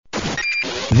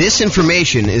This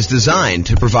information is designed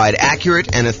to provide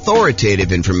accurate and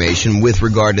authoritative information with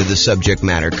regard to the subject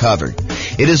matter covered.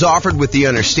 It is offered with the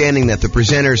understanding that the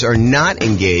presenters are not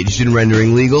engaged in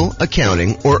rendering legal,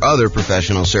 accounting, or other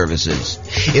professional services.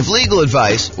 If legal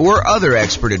advice or other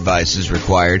expert advice is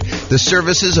required, the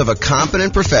services of a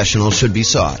competent professional should be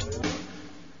sought.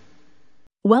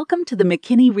 Welcome to the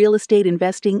McKinney Real Estate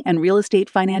Investing and Real Estate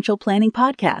Financial Planning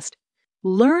Podcast.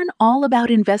 Learn all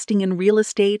about investing in real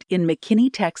estate in McKinney,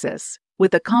 Texas,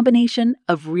 with a combination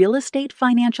of real estate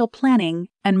financial planning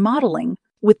and modeling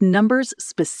with numbers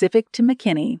specific to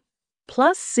McKinney,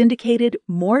 plus syndicated,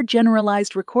 more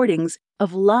generalized recordings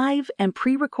of live and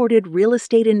pre-recorded real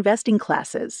estate investing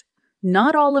classes,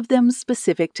 not all of them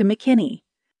specific to McKinney.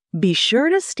 Be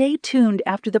sure to stay tuned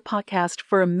after the podcast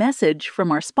for a message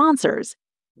from our sponsors.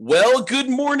 Well, good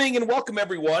morning and welcome,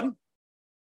 everyone.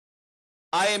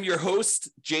 I am your host,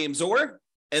 James Orr,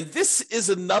 and this is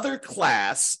another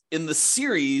class in the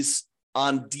series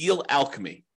on Deal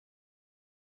Alchemy.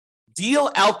 Deal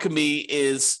Alchemy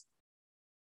is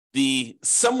the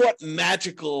somewhat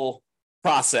magical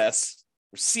process,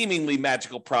 or seemingly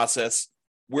magical process,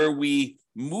 where we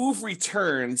move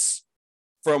returns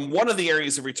from one of the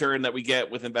areas of return that we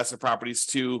get with investment properties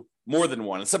to more than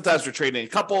one. And sometimes we're trading a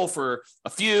couple for a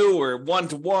few or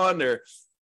one-to-one,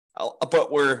 but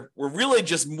we're really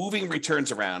just moving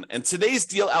returns around. And today's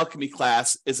Deal Alchemy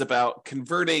class is about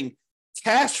converting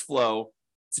cash flow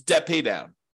to debt pay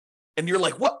down. And you're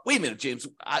like, what? Wait a minute, James.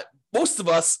 Most of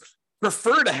us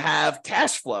prefer to have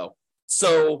cash flow.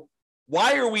 So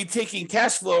why are we taking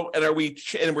cash flow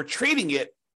and we're trading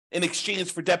it in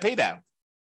exchange for debt pay down?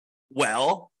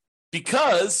 Well,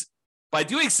 because by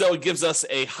doing so, it gives us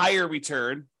a higher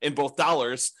return in both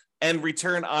dollars and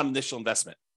return on initial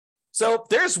investment. So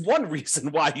there's one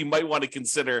reason why you might want to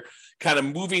consider kind of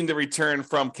moving the return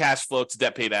from cash flow to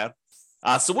debt pay down.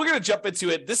 So we're going to jump into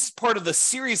it. This is part of the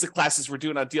series of classes we're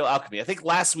doing on Deal Alchemy. I think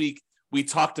last week we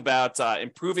talked about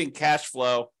improving cash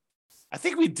flow. I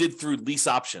think we did through lease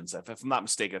options, if I'm not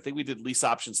mistaken. I think we did lease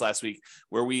options last week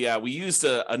where we used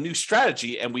a new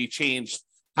strategy and we changed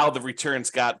how the returns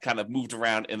got kind of moved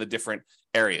around in the different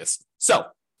areas. So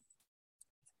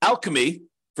alchemy,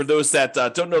 for those that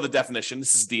don't know the definition,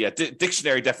 this is the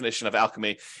dictionary definition of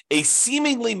alchemy: a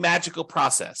seemingly magical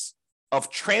process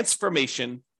of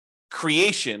transformation,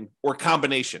 creation, or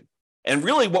combination. And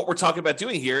really what we're talking about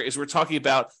doing here is we're talking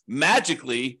about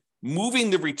magically moving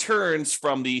the returns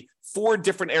from the 4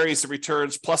 different areas of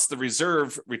returns plus the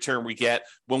reserve return we get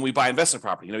when we buy investment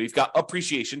property. You know, you've got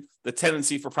appreciation, the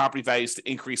tendency for property values to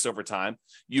increase over time.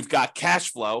 You've got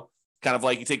cash flow, kind of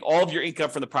like you take all of your income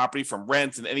from the property, from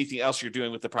rent and anything else you're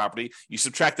doing with the property. You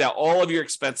subtract out all of your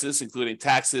expenses, including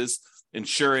taxes,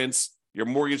 insurance, your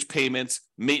mortgage payments,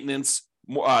 maintenance,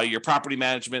 your property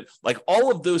management, like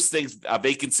all of those things,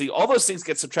 vacancy, all those things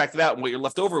get subtracted out. And what you're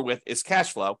left over with is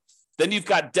cash flow. Then you've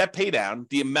got debt pay down,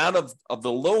 the amount of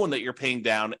the loan that you're paying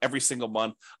down every single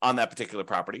month on that particular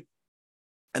property.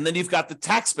 And then you've got the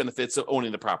tax benefits of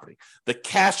owning the property. The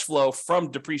cash flow from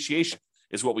depreciation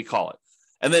is what we call it.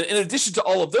 And then in addition to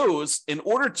all of those, in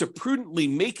order to prudently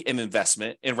make an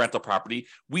investment in rental property,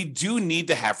 we do need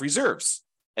to have reserves.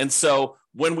 And so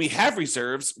when we have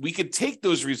reserves, we could take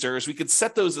those reserves, we could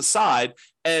set those aside.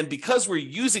 And because we're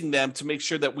using them to make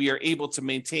sure that we are able to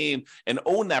maintain and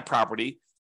own that property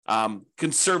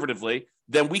conservatively,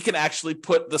 then we can actually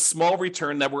put the small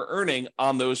return that we're earning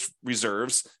on those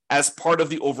reserves as part of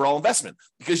the overall investment.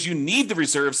 Because you need the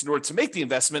reserves in order to make the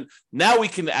investment, now we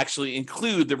can actually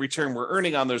include the return we're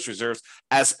earning on those reserves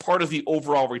as part of the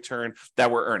overall return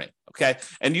that we're earning, okay?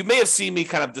 And you may have seen me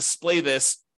kind of display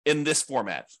this in this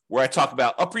format, where I talk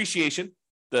about appreciation,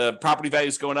 the property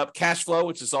values going up, cash flow,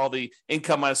 which is all the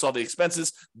income minus all the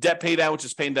expenses, debt pay down, which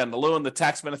is paying down the loan, the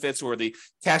tax benefits or the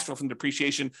cash flow from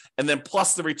depreciation, and then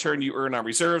plus the return you earn on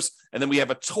reserves. And then we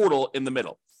have a total in the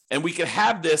middle. And we can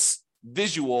have this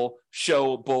visual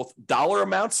show both dollar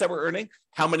amounts that we're earning,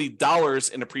 how many dollars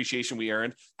in appreciation we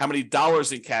earned, how many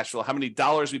dollars in cash flow, how many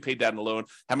dollars we paid down the loan,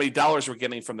 how many dollars we're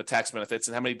getting from the tax benefits,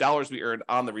 and how many dollars we earned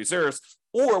on the reserves.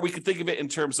 Or we could think of it in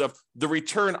terms of the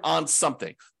return on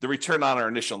something, the return on our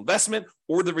initial investment,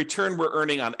 or the return we're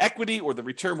earning on equity, or the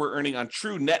return we're earning on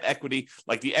true net equity,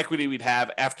 like the equity we'd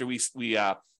have after we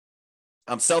sell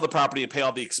the property and pay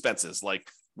all the expenses, like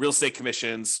real estate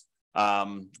commissions,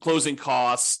 closing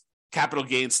costs, capital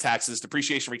gains taxes,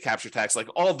 depreciation recapture tax, like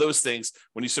all of those things.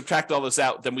 When you subtract all those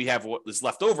out, then we have what is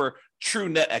left over, true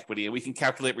net equity, and we can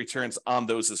calculate returns on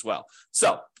those as well.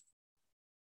 So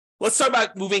let's talk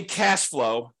about moving cash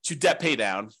flow to debt pay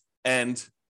down. And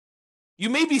you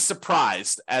may be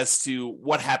surprised as to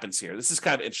what happens here. This is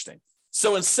kind of interesting.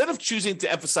 So instead of choosing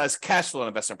to emphasize cash flow on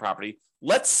investment property,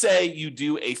 let's say you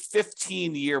do a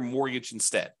 15-year mortgage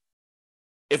instead.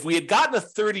 If we had gotten a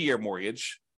 30-year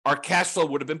mortgage, our cash flow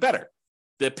would have been better.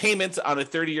 The payment on a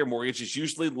 30-year mortgage is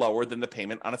usually lower than the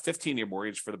payment on a 15-year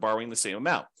mortgage for the borrowing the same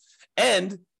amount.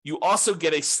 And you also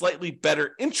get a slightly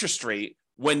better interest rate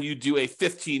when you do a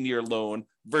 15-year loan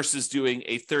versus doing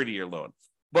a 30-year loan.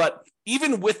 But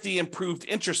even with the improved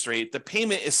interest rate, the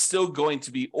payment is still going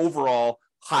to be overall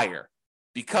higher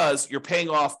because you're paying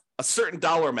off a certain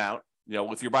dollar amount. You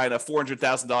know, if you're buying a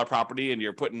 $400,000 property and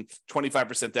you're putting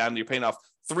 25% down, you're paying off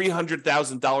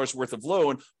 $300,000 worth of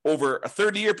loan over a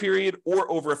 30-year period or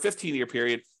over a 15-year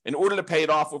period. In order to pay it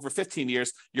off over 15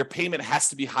 years, your payment has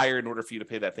to be higher in order for you to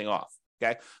pay that thing off.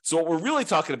 Okay. So what we're really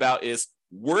talking about is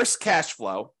worse cash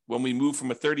flow when we move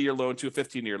from a 30-year loan to a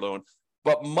 15-year loan,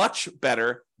 but much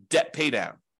better debt pay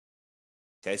down.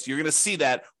 Okay, so you're going to see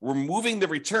that we're moving the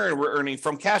return we're earning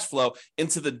from cash flow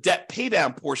into the debt pay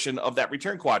down portion of that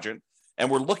return quadrant, and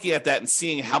we're looking at that and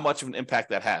seeing how much of an impact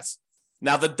that has.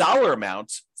 Now, the dollar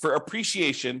amount for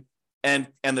appreciation and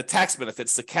the tax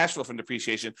benefits, the cash flow from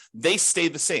depreciation, they stay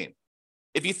the same.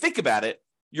 If you think about it,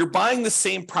 you're buying the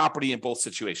same property in both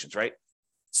situations, right?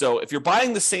 So if you're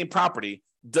buying the same property,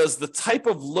 does the type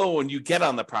of loan you get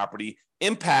on the property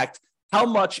impact how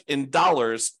much in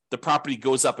dollars the property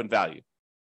goes up in value?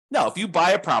 No, if you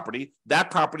buy a property,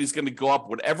 that property is going to go up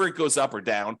whatever it goes up or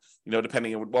down, you know,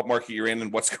 depending on what market you're in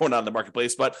and what's going on in the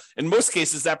marketplace. But in most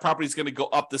cases, that property is going to go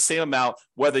up the same amount,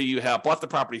 whether you have bought the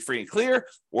property free and clear,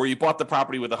 or you bought the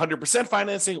property with 100%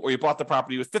 financing, or you bought the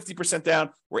property with 50% down,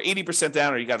 or 80%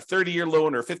 down, or you got a 30-year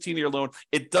loan or a 15-year loan.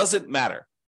 It doesn't matter.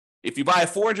 If you buy a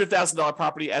 $400,000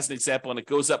 property, as an example, and it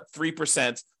goes up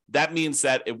 3%, that means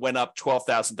that it went up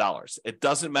 $12,000. It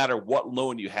doesn't matter what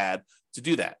loan you had to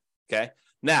do that, okay?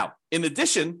 Now, in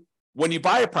addition, when you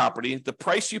buy a property, the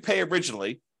price you pay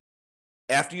originally,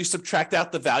 after you subtract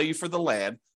out the value for the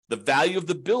land, the value of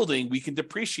the building we can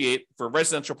depreciate for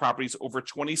residential properties over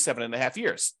 27 and a half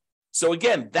years. So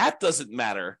again, that doesn't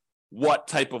matter what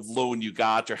type of loan you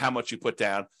got or how much you put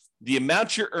down. The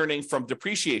amount you're earning from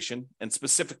depreciation, and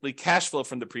specifically cash flow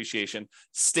from depreciation,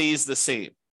 stays the same.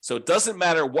 So it doesn't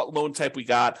matter what loan type we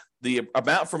got, the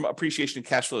amount from appreciation and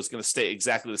cash flow is going to stay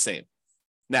exactly the same.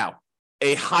 Now,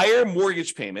 a higher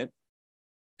mortgage payment,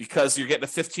 because you're getting a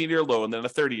 15-year loan than a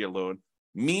 30-year loan,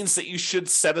 means that you should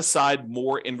set aside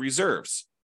more in reserves.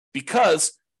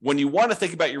 Because when you want to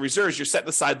think about your reserves, you're setting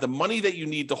aside the money that you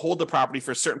need to hold the property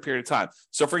for a certain period of time.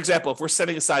 So for example, if we're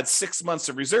setting aside 6 months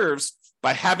of reserves,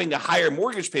 by having a higher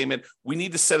mortgage payment, we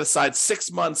need to set aside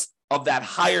 6 months of that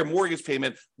higher mortgage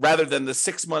payment rather than the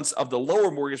 6 months of the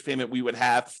lower mortgage payment we would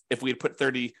have if we had put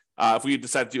if we had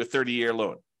decided to do a 30-year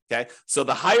loan. Okay, so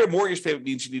the higher mortgage payment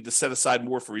means you need to set aside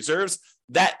more for reserves.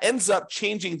 That ends up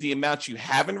changing the amount you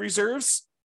have in reserves,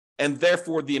 and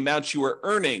therefore the amount you are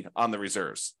earning on the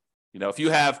reserves. You know, if you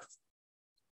have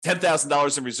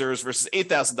 $10,000 in reserves versus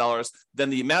 $8,000, then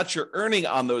the amount you're earning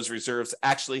on those reserves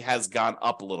actually has gone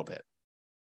up a little bit.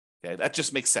 Okay, that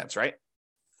just makes sense, right?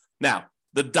 Now,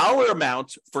 the dollar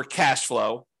amount for cash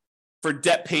flow, for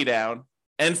debt pay down,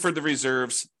 and for the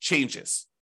reserves changes,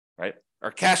 right?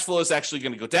 Our cash flow is actually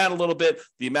going to go down a little bit.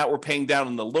 The amount we're paying down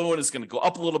on the loan is going to go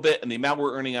up a little bit, and the amount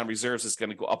we're earning on reserves is going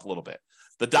to go up a little bit.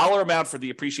 The dollar amount for the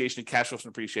appreciation and cash flow from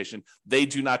appreciation, they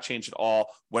do not change at all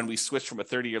when we switch from a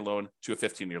 30-year loan to a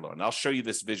 15-year loan. And I'll show you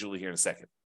this visually here in a second.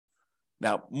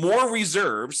 Now, more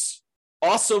reserves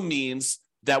also means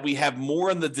that we have more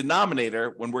in the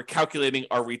denominator when we're calculating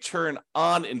our return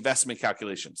on investment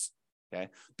calculations, okay?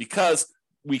 Because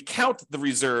we count the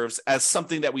reserves as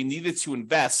something that we needed to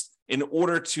invest in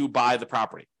order to buy the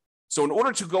property. So in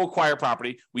order to go acquire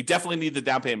property, we definitely need the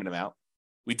down payment amount.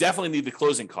 We definitely need the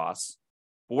closing costs.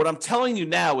 But what I'm telling you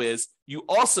now is you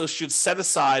also should set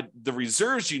aside the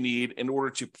reserves you need in order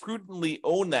to prudently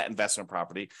own that investment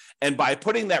property. And by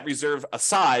putting that reserve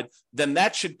aside, then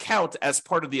that should count as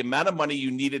part of the amount of money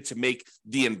you needed to make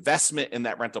the investment in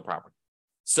that rental property.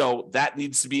 So that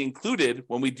needs to be included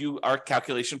when we do our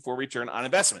calculation for return on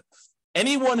investment.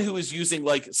 Anyone who is using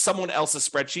like someone else's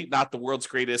spreadsheet, not the world's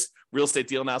greatest real estate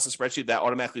deal analysis spreadsheet that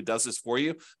automatically does this for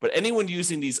you, but anyone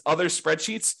using these other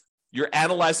spreadsheets, you're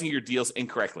analyzing your deals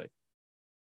incorrectly.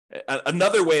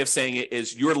 Another way of saying it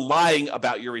is you're lying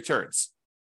about your returns.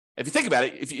 If you think about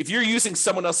it, if you're using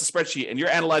someone else's spreadsheet and you're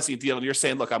analyzing a deal and you're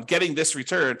saying, look, I'm getting this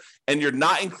return, and you're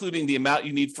not including the amount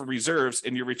you need for reserves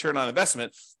in your return on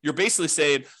investment, you're basically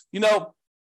saying, you know,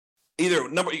 either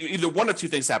one of two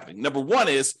things happening. Number one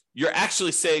is you're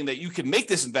actually saying that you can make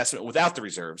this investment without the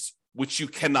reserves, which you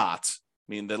cannot.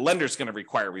 mean, the lender's going to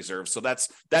require reserves. So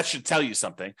that should tell you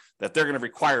something, that they're going to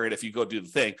require it if you go do the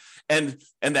thing. And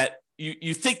that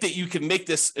you think that you can make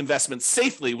this investment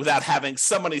safely without having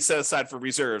some money set aside for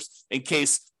reserves in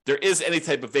case there is any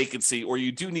type of vacancy, or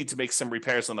you do need to make some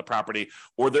repairs on the property,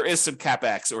 or there is some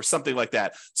CapEx or something like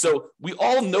that. So we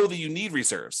all know that you need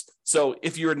reserves. So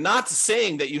if you're not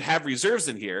saying that you have reserves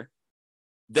in here,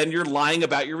 then you're lying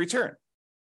about your return.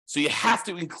 So you have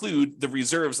to include the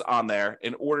reserves on there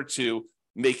in order to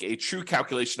make a true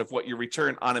calculation of what your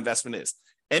return on investment is.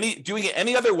 Doing it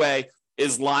any other way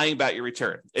is lying about your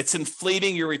return. It's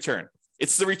inflating your return.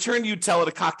 It's the return you tell at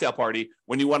a cocktail party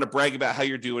when you want to brag about how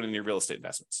you're doing in your real estate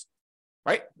investments,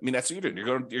 right? I mean, that's what you're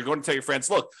doing. You're going to tell your friends,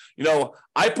 look,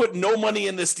 I put no money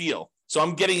in this deal, so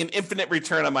I'm getting an infinite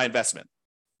return on my investment.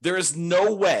 There is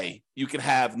no way you can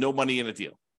have no money in a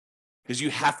deal because you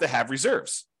have to have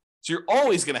reserves. So you're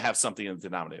always going to have something in the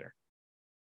denominator.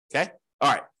 Okay?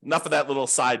 All right. Enough of that little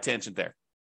side tangent there.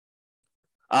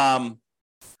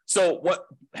 So what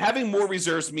having more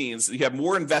reserves means, you have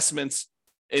more investments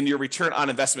in your return on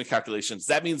investment calculations.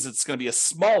 That means it's going to be a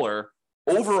smaller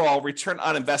overall return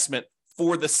on investment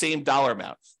for the same dollar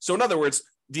amount. So in other words,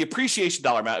 the appreciation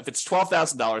dollar amount, if it's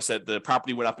 $12,000 that the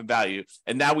property went up in value,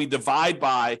 and now we divide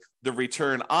by the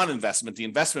return on investment, the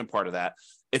investment part of that,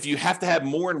 if you have to have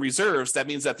more in reserves, that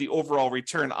means that the overall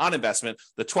return on investment,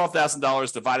 the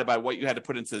 $12,000 divided by what you had to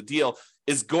put into the deal,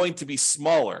 is going to be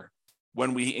smaller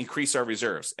when we increase our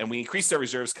reserves. And we increased our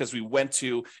reserves because we went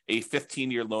to a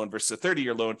 15-year loan versus a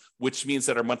 30-year loan, which means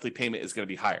that our monthly payment is going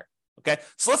to be higher. Okay,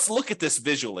 so let's look at this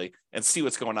visually and see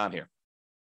what's going on here.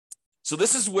 So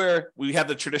this is where we have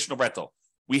the traditional rental.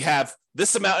 We have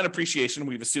this amount in appreciation.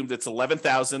 We've assumed it's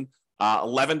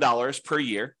 $11,011 per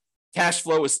year. Cash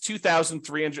flow is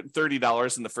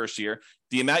 $2,330 in the first year.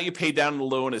 The amount you pay down in the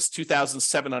loan is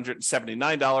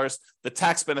 $2,779. The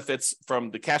tax benefits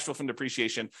from the cash flow from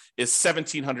depreciation is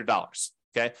 $1,700.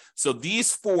 Okay, so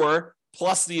these four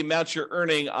plus the amount you're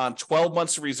earning on 12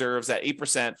 months of reserves at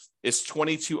 8% is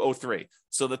 $2,203.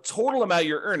 So the total amount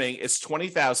you're earning is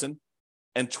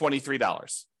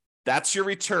 $20,023. That's your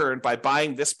return by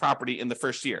buying this property in the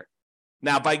first year.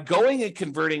 Now, by going and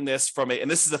converting this and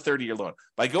this is a 30-year loan,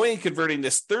 by going and converting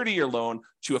this 30-year loan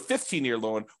to a 15-year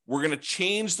loan, we're going to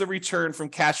change the return from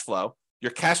cash flow.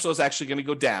 Your cash flow is actually going to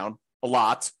go down a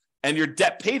lot, and your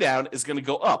debt pay down is going to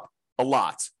go up a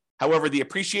lot. However, the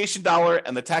appreciation dollar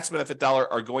and the tax benefit dollar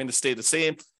are going to stay the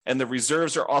same, and the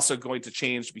reserves are also going to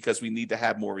change because we need to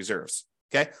have more reserves.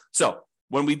 Okay, so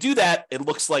when we do that, it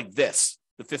looks like this,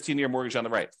 the 15-year mortgage on the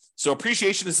right. So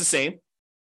appreciation is the same.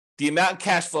 The amount in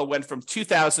cash flow went from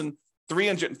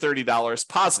 $2,330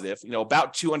 positive,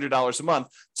 about $200 a month,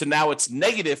 to now it's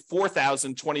negative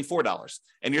 $4,024.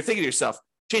 And you're thinking to yourself,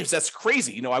 James, that's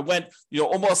crazy. I went,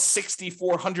 almost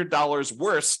 $6,400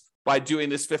 worse by doing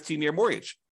this 15-year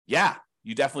mortgage. Yeah,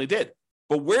 you definitely did.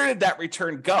 But where did that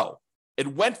return go?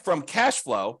 It went from cash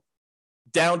flow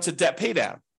down to debt pay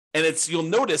down. And you'll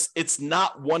notice it's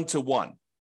not one-to-one.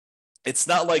 It's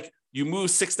not like you move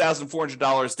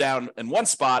 $6,400 down in one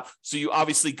spot, so you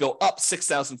obviously go up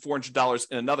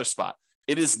 $6,400 in another spot.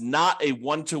 It is not a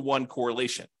one-to-one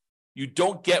correlation. You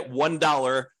don't get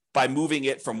 $1 by moving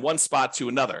it from one spot to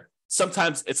another.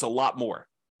 Sometimes it's a lot more.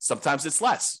 Sometimes it's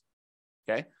less.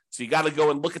 Okay, so you got to go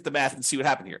and look at the math and see what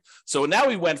happened here. So now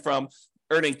we went from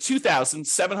earning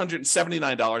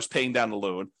 $2,779 paying down the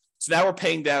loan. So now we're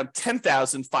paying down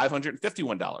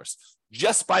 $10,551.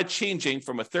 Just by changing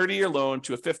from a 30-year loan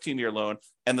to a 15-year loan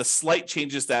and the slight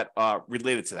changes that are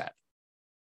related to that.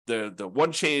 The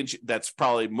one change that's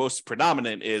probably most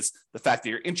predominant is the fact that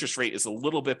your interest rate is a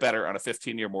little bit better on a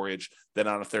 15-year mortgage than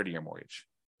on a 30-year mortgage.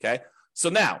 Okay, so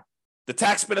now the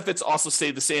tax benefits also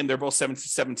stay the same. They're both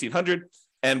 $1,700.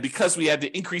 And because we had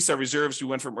to increase our reserves, we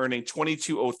went from earning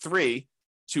 $2,203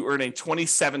 to earning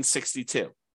 $2,762.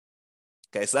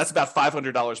 Okay, so that's about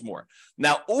 $500 more.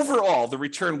 Now, overall, the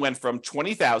return went from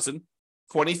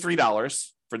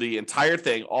 $20,023 for the entire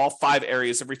thing, all 5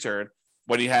 areas of return,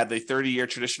 when you had the 30-year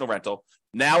traditional rental.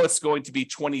 Now it's going to be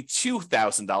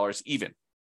 $22,000 even.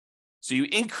 So you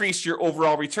increase your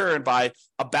overall return by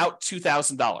about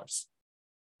 $2,000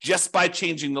 just by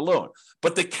changing the loan.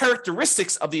 But the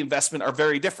characteristics of the investment are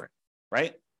very different,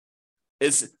 right?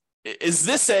 Is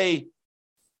this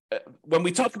when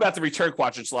we talk about the return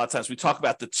quadrants, a lot of times we talk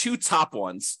about the 2 top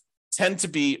ones tend to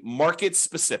be market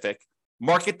specific,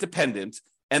 market dependent,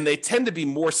 and they tend to be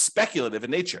more speculative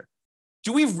in nature.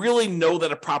 Do we really know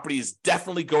that a property is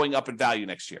definitely going up in value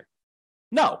next year?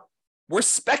 No, we're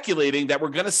speculating that we're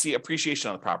going to see appreciation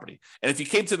on the property. And if you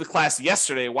came to the class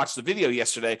yesterday, watched the video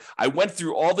yesterday, I went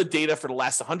through all the data for the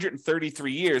last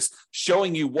 133 years,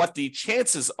 showing you what the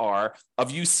chances are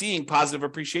of you seeing positive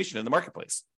appreciation in the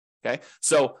marketplace. Okay,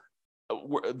 so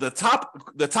the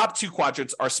top two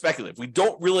quadrants are speculative. We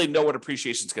don't really know what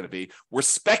appreciation is going to be. We're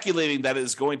speculating that it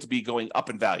is going to be going up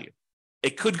in value.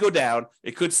 It could go down.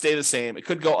 It could stay the same. It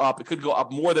could go up. It could go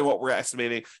up more than what we're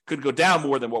estimating. It could go down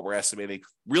more than what we're estimating.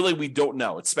 Really, we don't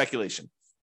know. It's speculation.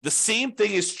 The same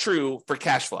thing is true for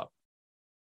cash flow.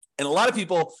 And a lot of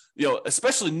people,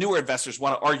 especially newer investors,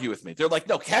 want to argue with me. They're like,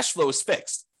 no, cash flow is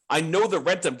fixed. I know the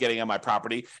rent I'm getting on my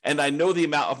property, and I know the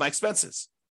amount of my expenses.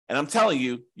 And I'm telling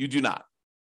you, you do not.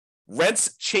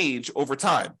 Rents change over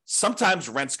time. Sometimes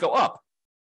rents go up.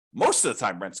 Most of the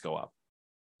time, rents go up.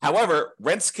 However,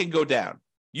 rents can go down.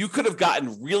 You could have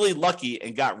gotten really lucky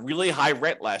and got really high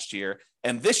rent last year.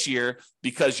 And this year,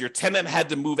 because your tenant had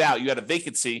to move out, you had a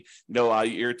vacancy,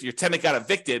 your tenant got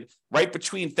evicted right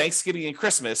between Thanksgiving and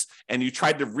Christmas, and you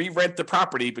tried to re-rent the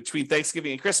property between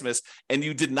Thanksgiving and Christmas, and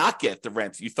you did not get the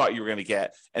rent you thought you were going to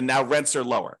get, and now rents are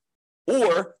lower.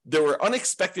 Or there were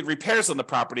unexpected repairs on the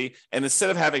property, and instead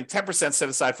of having 10% set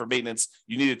aside for maintenance,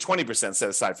 you needed 20% set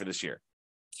aside for this year.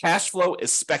 Cash flow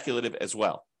is speculative as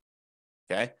well.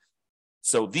 Okay,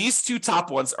 so these two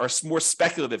top ones are more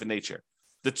speculative in nature.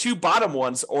 The two bottom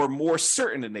ones are more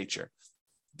certain in nature.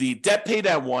 The debt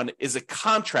paydown one is a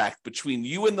contract between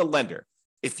you and the lender.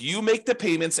 If you make the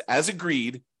payments as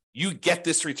agreed, you get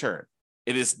this return.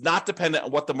 It is not dependent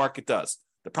on what the market does.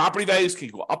 The property values can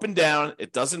go up and down.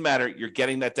 It doesn't matter. You're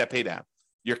getting that debt paydown.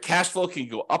 Your cash flow can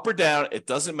go up or down. It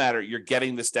doesn't matter. You're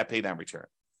getting this debt paydown return.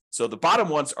 So the bottom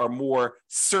ones are more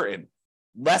certain,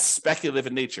 less speculative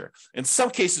in nature. In some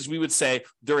cases, we would say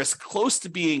they're as close to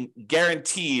being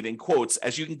guaranteed, in quotes,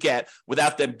 as you can get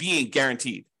without them being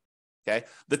guaranteed. Okay.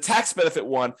 The tax benefit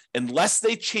one, unless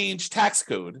they change tax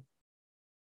code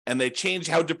and they change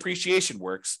how depreciation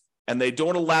works, and they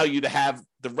don't allow you to have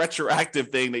the retroactive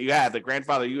thing that you had, the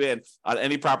grandfather you in on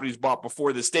any properties bought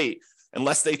before this date,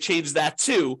 unless they change that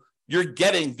too, you're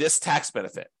getting this tax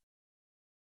benefit.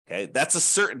 Okay. That's a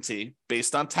certainty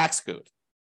based on tax code.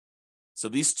 So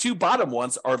these two bottom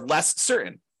ones are less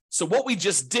certain. So what we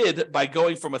just did by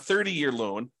going from a 30-year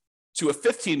loan to a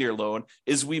 15-year loan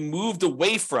is we moved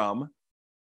away from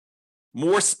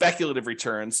more speculative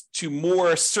returns to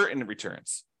more certain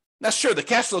returns. Now, sure, the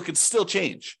cash flow can still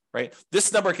change, right?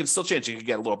 This number can still change. It can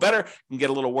get a little better, it can get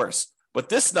a little worse. But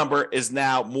this number is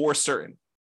now more certain.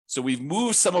 So we've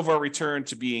moved some of our return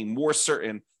to being more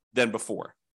certain than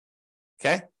before.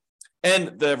 Okay?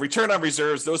 And the return on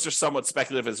reserves, those are somewhat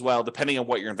speculative as well, depending on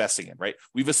what you're investing in, right?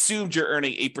 We've assumed you're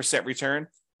earning 8% return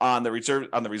on the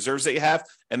reserves that you have,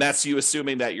 and that's you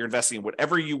assuming that you're investing in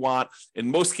whatever you want. In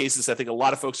most cases, I think a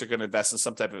lot of folks are going to invest in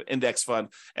some type of index fund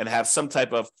and have some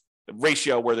type of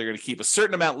ratio where they're going to keep a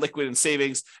certain amount liquid in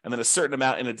savings and then a certain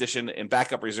amount in addition in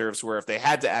backup reserves, where if they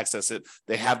had to access it,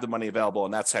 they have the money available,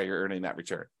 and that's how you're earning that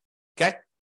return. Okay?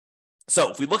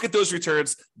 So if we look at those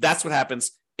returns, that's what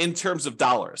happens in terms of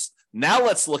dollars. Now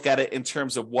let's look at it in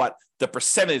terms of what the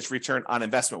percentage return on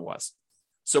investment was.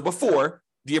 So before,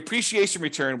 the appreciation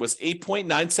return was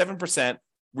 8.97%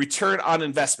 return on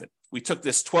investment. We took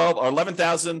this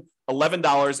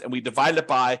 $11,011 and we divided it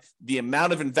by the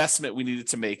amount of investment we needed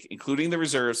to make, including the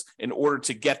reserves, in order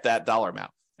to get that dollar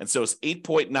amount. And so it's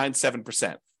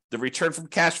 8.97%. The return from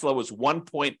cash flow was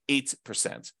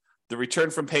 1.8%. The return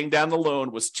from paying down the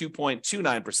loan was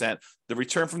 2.29%. The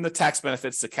return from the tax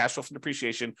benefits, the cash flow from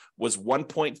depreciation, was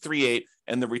 1.38%,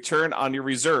 and the return on your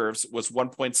reserves was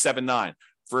 1.79%,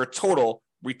 for a total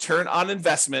return on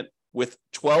investment with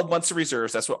 12 months of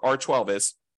reserves, that's what R12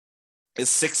 is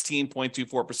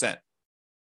 16.24%.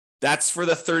 That's for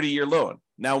the 30-year loan.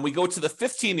 Now, when we go to the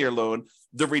 15-year loan,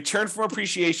 the return from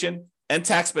appreciation and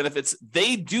tax benefits,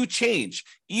 they do change,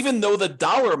 even though the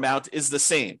dollar amount is the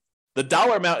same. The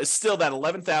dollar amount is still that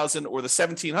 $11,000 or the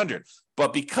 $1,700,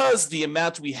 but because the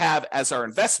amount we have as our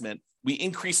investment, we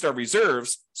increased our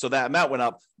reserves, so that amount went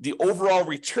up. The overall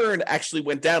return actually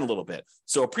went down a little bit.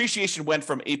 So appreciation went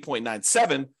from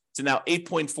 8.97 to now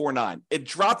 8.49. It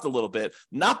dropped a little bit,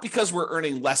 not because we're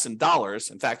earning less in dollars.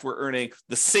 In fact, we're earning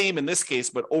the same in this case,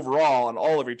 but overall on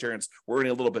all of returns, we're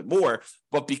earning a little bit more.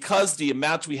 But because the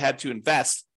amount we had to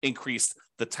invest increased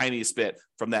the tiniest bit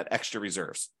from that extra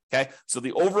reserves. Okay, so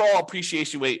the overall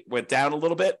appreciation rate went down a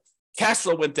little bit. Cash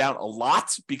flow went down a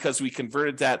lot because we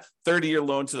converted that 30-year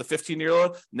loan to the 15-year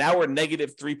loan. Now we're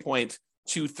negative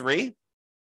 3.23.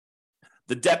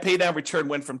 The debt paydown return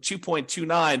went from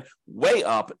 2.29 way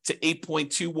up to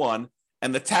 8.21,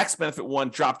 and the tax benefit one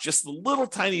dropped just the little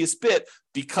tiniest bit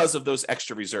because of those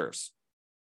extra reserves.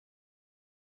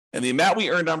 And the amount we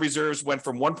earned on reserves went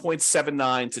from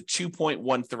 1.79 to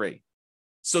 2.13.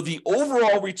 So the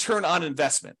overall return on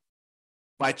investment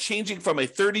by changing from a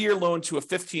 30-year loan to a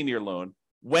 15-year loan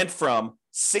went from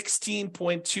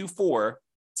 16.24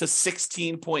 to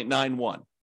 16.91.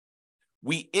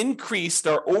 We increased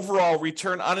our overall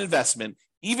return on investment,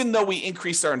 even though we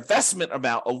increased our investment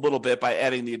amount a little bit by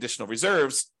adding the additional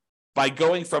reserves, by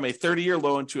going from a 30-year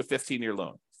loan to a 15-year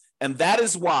loan. And that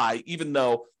is why, even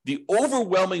though the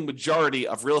overwhelming majority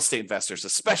of real estate investors,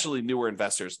 especially newer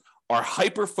investors, are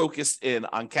hyper-focused in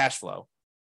on cash flow,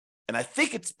 and I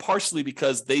think it's partially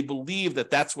because they believe that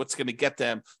that's what's going to get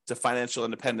them to financial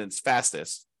independence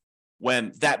fastest,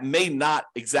 when that may not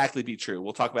exactly be true.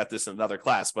 We'll talk about this in another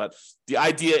class, but the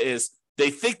idea is they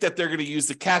think that they're going to use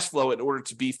the cash flow in order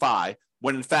to be FI,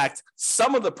 when in fact,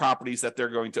 some of the properties that they're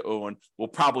going to own will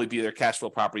probably be their cash flow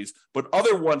properties, but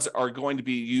other ones are going to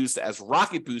be used as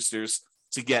rocket boosters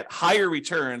to get higher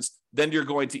returns. Then you're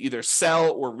going to either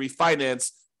sell or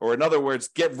refinance, or in other words,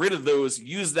 get rid of those,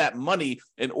 use that money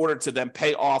in order to then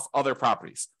pay off other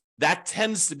properties. That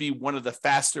tends to be one of the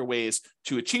faster ways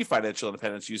to achieve financial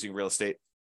independence using real estate.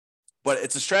 But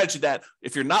it's a strategy that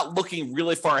if you're not looking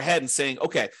really far ahead and saying,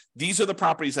 okay, these are the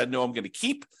properties I know I'm going to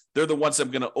keep, they're the ones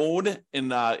I'm going to own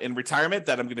in retirement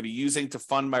that I'm going to be using to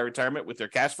fund my retirement with their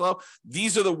cash flow.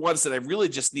 These are the ones that I really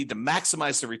just need to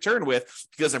maximize the return with,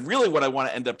 because really what I want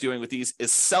to end up doing with these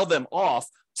is sell them off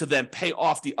to then pay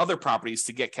off the other properties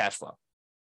to get cash flow.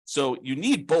 So you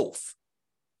need both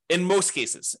in most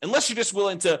cases, unless you're just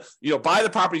willing to buy the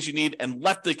properties you need and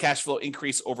let the cash flow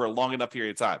increase over a long enough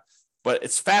period of time. But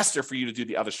it's faster for you to do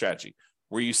the other strategy,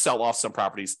 where you sell off some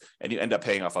properties and you end up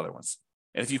paying off other ones.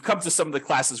 And if you've come to some of the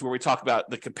classes where we talk about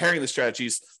the comparing the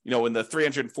strategies, in the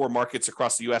 304 markets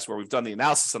across the US where we've done the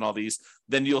analysis on all these,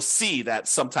 then you'll see that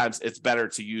sometimes it's better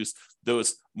to use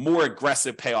those more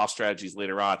aggressive payoff strategies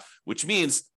later on, which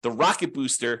means the rocket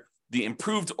booster, the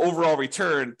improved overall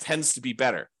return tends to be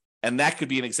better. And that could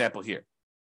be an example here.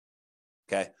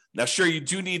 Okay. Now, sure, you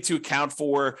do need to account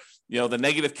for, the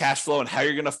negative cash flow and how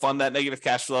you're going to fund that negative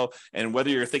cash flow, and whether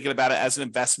you're thinking about it as an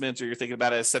investment or you're thinking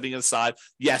about it as setting it aside.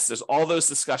 Yes, there's all those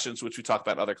discussions, which we talk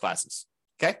about in other classes.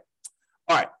 Okay.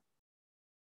 All right.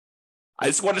 I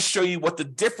just want to show you what the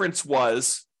difference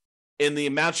was in the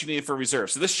amount you needed for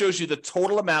reserves. So this shows you the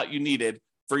total amount you needed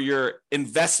for your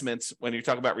investments when you're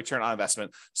talking about return on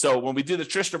investment. So when we do the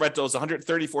traditional rental, it's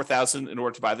 $134,000 in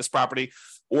order to buy this property,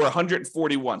 or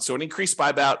 $141,000. So it increased by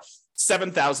about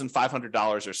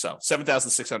 $7,500 or so.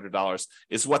 $7,600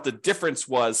 is what the difference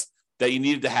was that you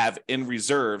needed to have in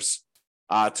reserves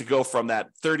to go from that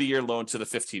 30-year loan to the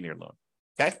 15-year loan.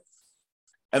 Okay.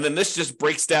 And then this just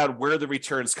breaks down where the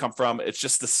returns come from. It's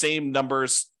just the same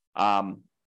numbers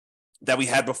that we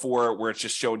had before, where it's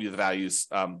just showing you the values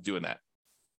doing that.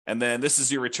 And then this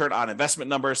is your return on investment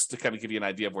numbers to kind of give you an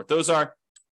idea of what those are.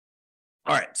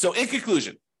 All right. So in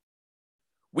conclusion,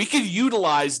 we can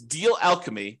utilize Deal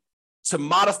Alchemy to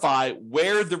modify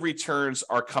where the returns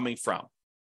are coming from.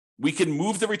 We can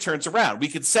move the returns around. We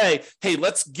could say, hey,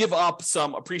 let's give up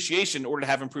some appreciation in order to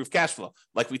have improved cash flow,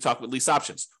 like we talked with lease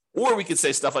options. Or we could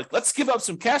say stuff like, let's give up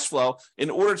some cash flow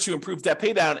in order to improve debt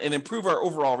pay down and improve our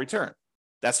overall return.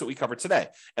 That's what we covered today.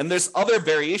 And there's other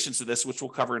variations to this, which we'll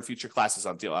cover in future classes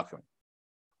on Deal Alchemy.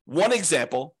 One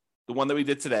example, the one that we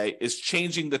did today, is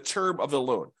changing the term of the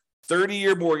loan,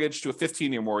 30-year mortgage to a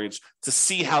 15-year mortgage, to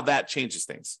see how that changes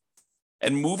things.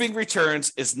 And moving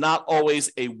returns is not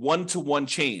always a one-to-one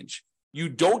change. You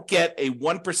don't get a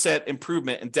 1%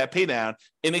 improvement in debt pay down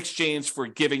in exchange for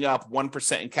giving up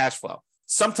 1% in cash flow.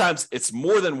 Sometimes it's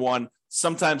more than one,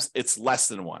 sometimes it's less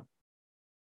than one.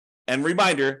 And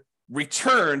reminder,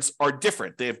 returns are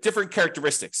different. They have different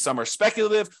characteristics. Some are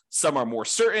speculative, some are more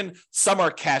certain, some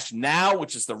are cash now,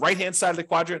 which is the right-hand side of the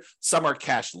quadrant, some are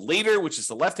cash later, which is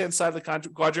the left-hand side of the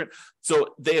quadrant.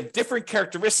 So they have different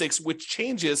characteristics, which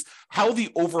changes how the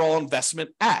overall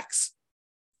investment acts.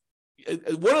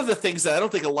 One of the things that I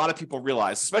don't think a lot of people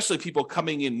realize, especially people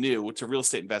coming in new to real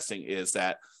estate investing, is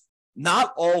that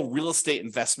not all real estate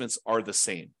investments are the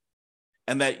same.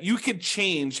 And that you can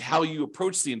change how you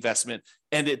approach the investment,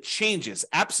 and it changes,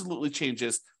 absolutely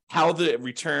changes how the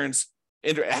returns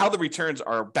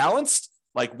are balanced,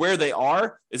 like where they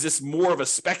are. Is this more of a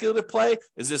speculative play?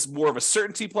 Is this more of a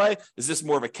certainty play? Is this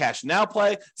more of a cash now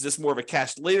play? Is this more of a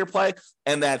cash later play?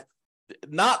 And that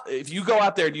not, if you go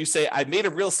out there and you say, I made a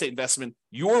real estate investment,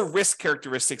 your risk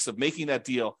characteristics of making that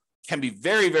deal can be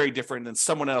very, very different than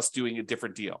someone else doing a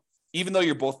different deal, even though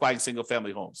you're both buying single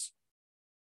family homes.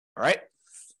 All right.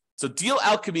 So Deal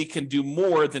Alchemy can do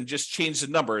more than just change the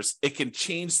numbers. It can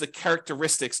change the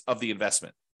characteristics of the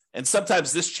investment. And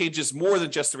sometimes this changes more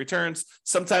than just the returns.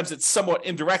 Sometimes it somewhat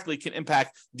indirectly can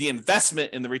impact the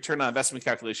investment in the return on investment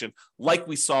calculation, like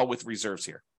we saw with reserves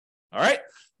here. All right,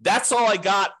 that's all I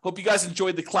got. Hope you guys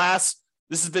enjoyed the class.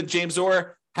 This has been James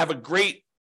Orr. Have a great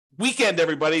weekend,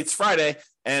 everybody. It's Friday,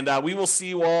 and we will see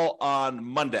you all on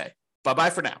Monday. Bye-bye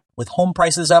for now. With home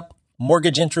prices up,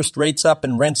 mortgage interest rates up,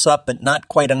 and rents up, but not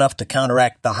quite enough to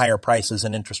counteract the higher prices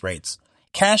and interest rates,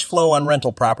 cash flow on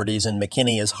rental properties in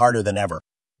McKinney is harder than ever.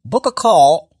 Book a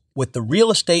call with the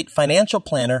Real Estate Financial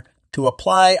Planner to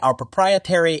apply our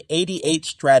proprietary 88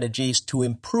 strategies to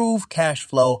improve cash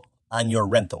flow on your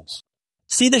rentals.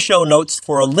 See the show notes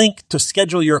for a link to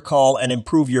schedule your call and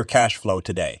improve your cash flow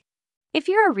today. If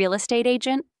you're a real estate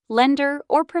agent, lender,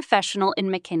 or professional in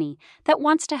McKinney that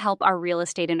wants to help our real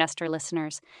estate investor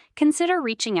listeners, consider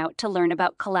reaching out to learn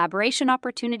about collaboration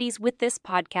opportunities with this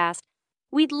podcast.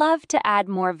 We'd love to add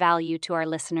more value to our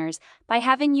listeners by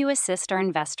having you assist our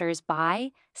investors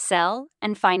buy, sell,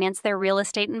 and finance their real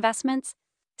estate investments.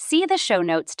 See the show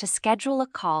notes to schedule a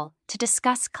call to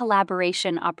discuss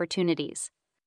collaboration opportunities.